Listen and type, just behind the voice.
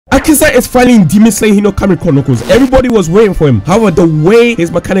Akaza is finally in Demon Slayer Hinokami Chronicles. Everybody was waiting for him. However, the way his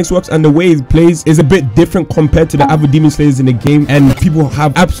mechanics works and the way he plays is a bit different compared to the other Demon Slayers in the game, and people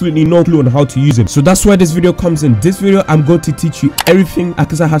have absolutely no clue on how to use him. So that's where this video comes in. This video, I'm going to teach you everything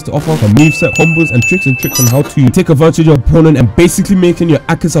Akaza has to offer, from moveset, combos, and tricks on how to take advantage of your opponent and basically making your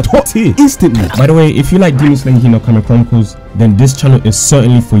Akaza top tier instantly. By the way, if you like Demon Slayer Hinokami Chronicles, then this channel is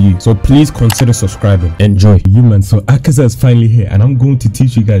certainly for you. So please consider subscribing. Enjoy. You man, so Akaza is finally here, and I'm going to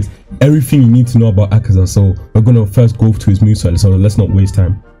teach you guys everything you need to know about Akaza. So we're gonna first go to his moveset, so let's not waste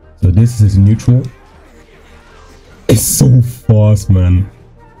time. So this is his neutral. It's so fast, man.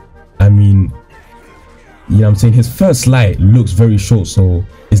 I mean, you know what I'm saying? His first light looks very short, so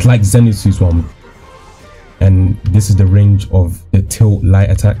it's like Zenitsu's one. And this is the range of the tilt light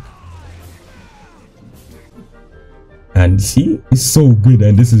attack. And see, it's so good.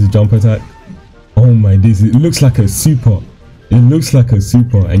 And this is a jump attack. Oh my days, it looks like a super. It looks like a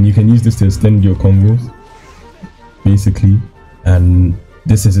super, and you can use this to extend your combos, basically. And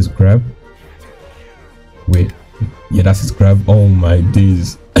this is his grab. Wait, yeah, that's his grab. Oh my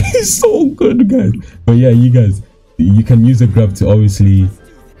days, it's so good, guys. But yeah, you guys, you can use the grab to obviously,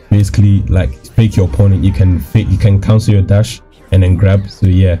 basically, like fake your opponent. You can cancel your dash and then grab. So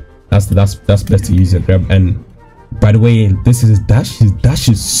yeah, that's best to use your grab. And by the way, this is his dash. His dash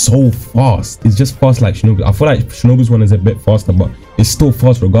is so fast. It's just fast like Shinobu. I feel like Shinobu's one is a bit faster, but it's still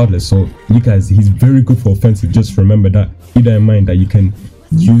fast regardless. So you guys, he's very good for offensive. Just remember that. Keep that in mind, that you can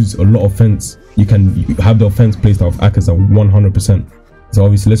use a lot of offense. You have the offense placed off Akaza 100%. So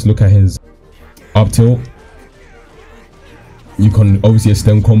obviously, let's look at his up tilt. You can obviously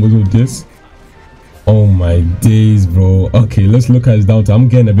extend combos with this. Oh my days, bro. Okay, let's look at his down tilt. I'm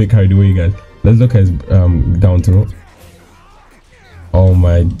getting a bit carried away, guys. Let's look at his down tilt. Oh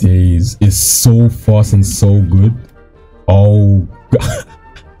my days, it's so fast and so good. Oh god.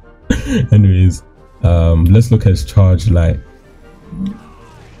 Anyways, let's look at his charge light.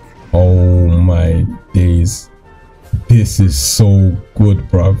 Oh my days, this is so good,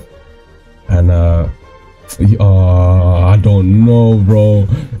 bruv. And I don't know, bro.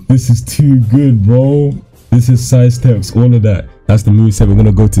 This is too good, bro. This is side steps, all of that. That's the moveset. We're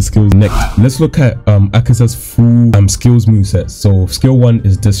gonna go to skills next. Let's look at Akaza's full skills moveset. So skill 1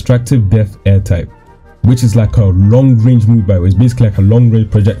 is Destructive Death Air type, which is like a long range move by the way. It's basically like a long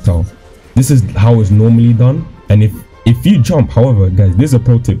range projectile. This is how it's normally done. And if you jump, however, guys, this is a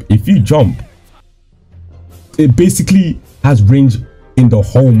pro tip. If you jump, it basically has range in the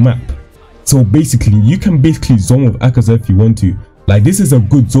whole map. So basically, you can basically zone with Akaza if you want to. Like, this is a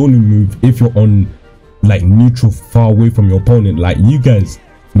good zoning move if you're on like neutral, far away from your opponent. Like, you guys,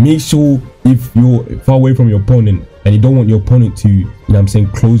 make sure if you're far away from your opponent and you don't want your opponent to, you know what I'm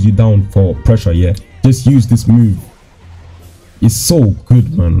saying, close you down for pressure, yeah, just use this move. It's so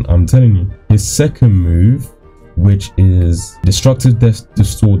good, man. I'm telling you. His second move, which is Destructive Death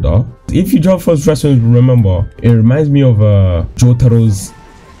Disorder. If you jump first reference, remember, it reminds me of Jotaro's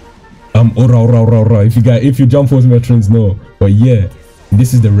Ora. If you jump first veterans know. But yeah,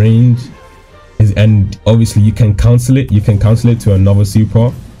 this is the range. And obviously you can cancel it. You can cancel it to another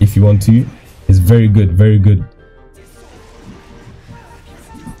super if you want to. It's very good, very good.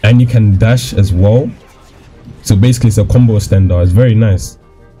 And you can dash as well. So basically it's a combo extender. It's very nice.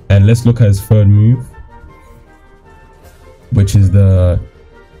 And let's look at his third move, which is the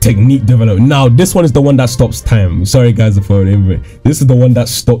technique development. Now this one is the one that stops time. Sorry guys for the invite. This is the one that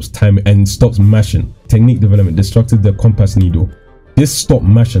stops time and stops mashing. Technique development, Destructive the compass needle. This stop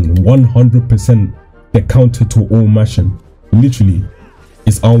mashing 100%, the counter to all mashing. Literally,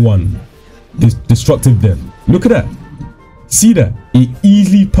 it's R1. This Destructive Death. Look at that. See that? It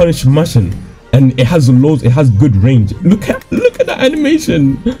easily punishes mashing, and it has loads. It has good range. Look at that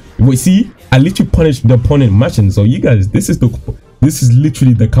animation. Wait, see? I literally punished the opponent mashing. So you guys, this is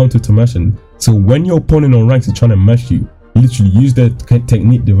literally the counter to mashing. So when your opponent on ranks is trying to mash you, literally use the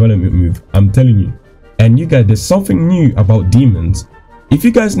technique development move. I'm telling you. And you guys, there's something new about demons. If you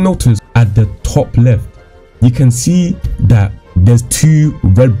guys notice at the top left, you can see that there's 2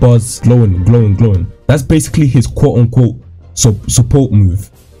 red bars glowing. That's basically his quote-unquote support move.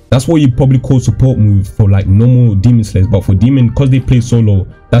 That's what you probably call support move for like normal demon slayers, but for demon, because they play solo,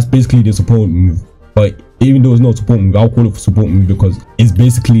 that's basically the support move. But even though it's not a support move, I'll call it support move because it's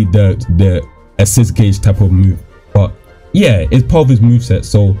basically the assist gauge type of move. But yeah, it's part of his moveset.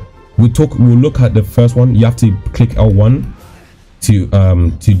 So we'll look at the first one. You have to click L1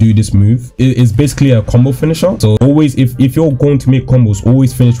 to do this move. It's basically a combo finisher. So always, if you're going to make combos,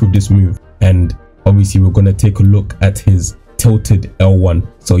 always finish with this move. And obviously we're going to take a look at his tilted L1.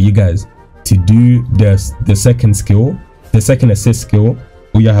 So you guys, to do the second skill, the second assist skill,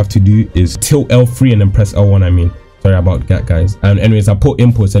 all you have to do is tilt L3 and then press L1. I mean, sorry about that, guys. And anyways, I put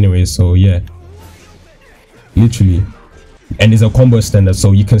inputs anyways, so yeah, literally. And it's a combo extender,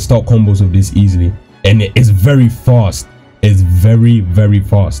 so you can start combos with this easily, and it is very fast. It's very, very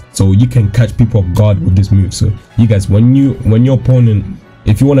fast, so you can catch people off guard with this move. So you guys, when your opponent,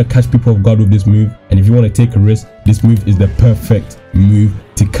 if you want to catch people off guard with this move, and if you want to take a risk, this move is the perfect move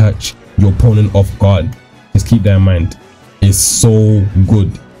to catch your opponent off guard. Just keep that in mind. It's so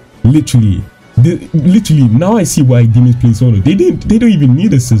good. Literally now I see why demons play solo. They don't even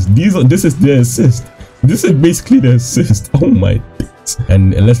need assist. This is their assist. This is basically the assist. Oh my days.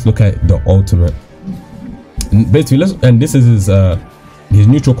 And let's look at the ultimate. Basically, this is his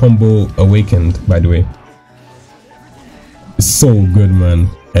neutral combo awakened, by the way. It's so good, man.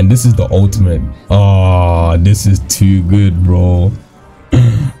 And this is the ultimate. Ah, this is too good, bro.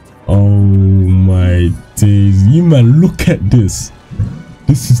 Oh my days. You man, look at this.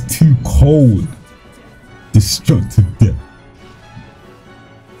 This is too cold. Destructive death.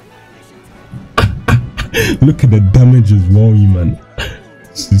 Look at the damage as well, you man.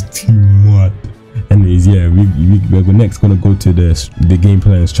 This is too mad. Anyways, yeah, we're next gonna go to the game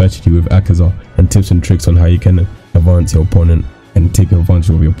plan and strategy with Akaza, and tips and tricks on how you can advance your opponent and take advantage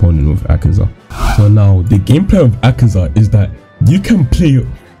of your opponent with Akaza. So now the game plan of Akaza is that you can play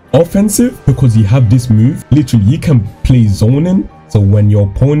offensive because you have this move. Literally, you can play zoning, so when your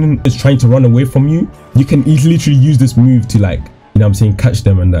opponent is trying to run away from you, you can literally use this move to, like, you know what I'm saying, catch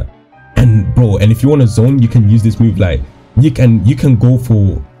them and that. And bro, and if you want to zone, you can use this move. Like, you can go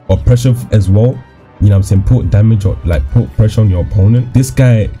for oppression as well, you know what I'm saying, put damage or like put pressure on your opponent. This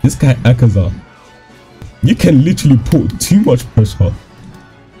guy Akaza, you can literally put too much pressure,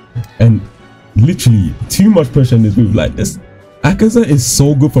 and literally too much pressure in this move. Like, this Akaza is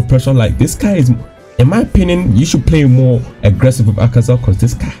so good for pressure. Like, this guy is, in my opinion, you should play more aggressive with Akaza, because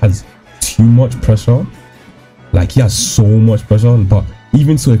this guy has too much pressure. Like, he has so much pressure. But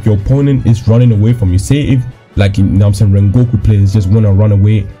even so, if your opponent is running away from you, say if, like, you know what I'm saying, Rengoku players just want to run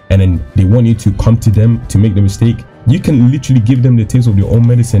away and then they want you to come to them to make the mistake, you can literally give them the taste of your own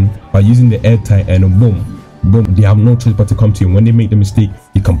medicine by using the airtight, and boom, they have no choice but to come to you. When they make the mistake,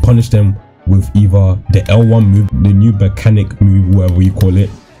 you can punish them with either the L1 move, the new mechanic move, whatever you call it,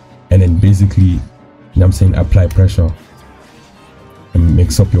 and then basically, you know what I'm saying, apply pressure and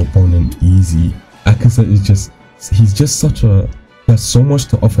mix up your opponent easy. Akaza is just, he's just such a, he has so much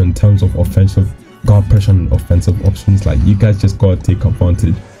to offer in terms of offensive guard pressure and offensive options. Like, you guys just gotta take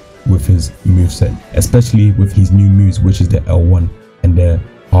advantage with his moveset, especially with his new moves, which is the L1 and the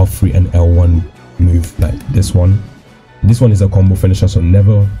R3 and L1 move. Like, this one is a combo finisher, so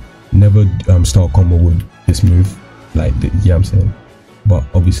never start a combo with this move. Like, yeah, you know I'm saying. But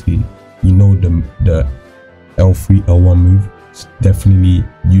obviously, you know, the L3 L1 move, definitely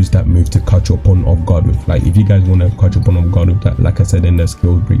use that move to catch your opponent off guard with. Like, if you guys want to catch your opponent off guard with that, like I said in the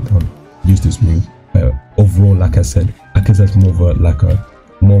skills breakdown, use this move. Overall, like I said, Akaza is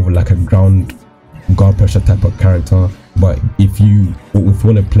more of like a ground guard pressure type of character. But if you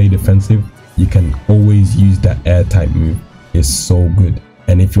want to play defensive, you can always use that air type move. It's so good.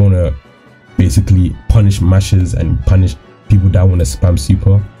 And if you want to basically punish mashes and punish people that want to spam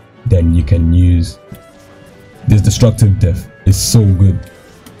super, then you can use this destructive death. It's so good.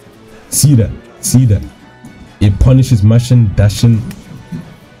 See that? It punishes mashing, dashing.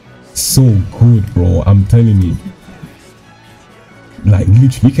 So good, bro. I'm telling you. Like,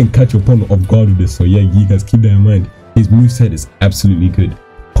 literally, you can catch your opponent off guard with this. So yeah, you guys keep that in mind. His moveset is absolutely good.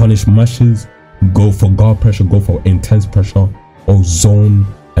 Punish mashes, go for guard pressure, go for intense pressure, or zone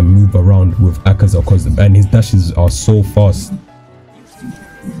and move around with Akaza, and his dashes are so fast.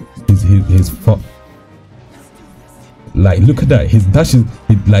 Like, look at that, his dash is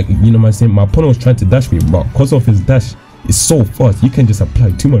like, you know what I'm saying, my opponent was trying to dash me, but because of his dash, it's so fast, you can just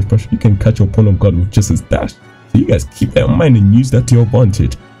apply too much pressure. You can catch your opponent off guard with just his dash. So you guys keep that in mind and use that to your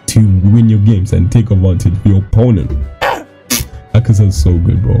advantage to win your games and take advantage of your opponent. Akaza is so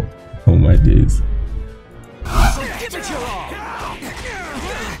good, bro. Oh my days.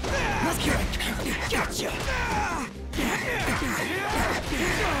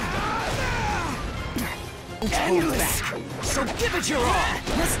 So give it your all.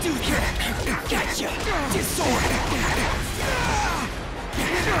 Let's do this. Gotcha. Disorder.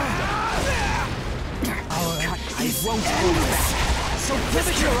 I won't hold back. So give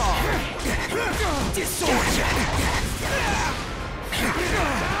it your all. Disorder.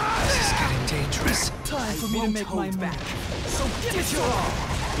 This is getting dangerous. Time for me to make my back. So give it your all.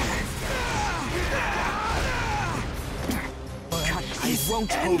 I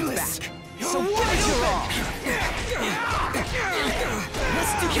won't hold back. So give it your all.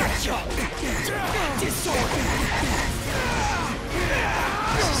 Let's do that. Disorder.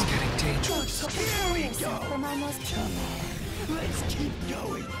 This is getting dangerous. Here we go. Let's keep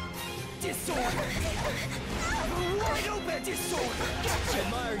going. Disorder. Wide open. Disorder.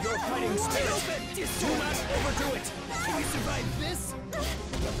 Admire your fighting spirit. Wide open. Disorder. Do not overdo it. Can we survive this?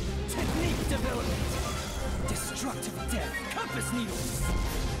 Technique development. Destructive death. Compass needles.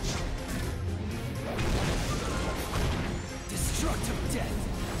 Destructive death.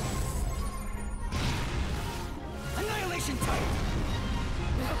 Annihilation type.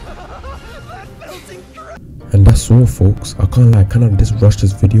 That felt incredible. And that's all, folks. I can't lie, I kind of just rushed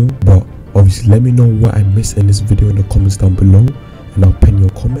this video, but obviously let me know what I missed in this video in the comments down below, and I'll pin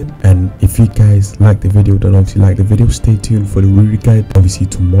your comment. And if you guys like the video, then obviously like the video. Stay tuned for the review guide obviously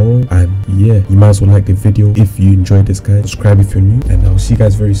tomorrow, and yeah, you might as well like the video if you enjoyed this, guys. Subscribe if you're new, and I'll see you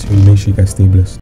guys very soon. Make sure you guys stay blessed.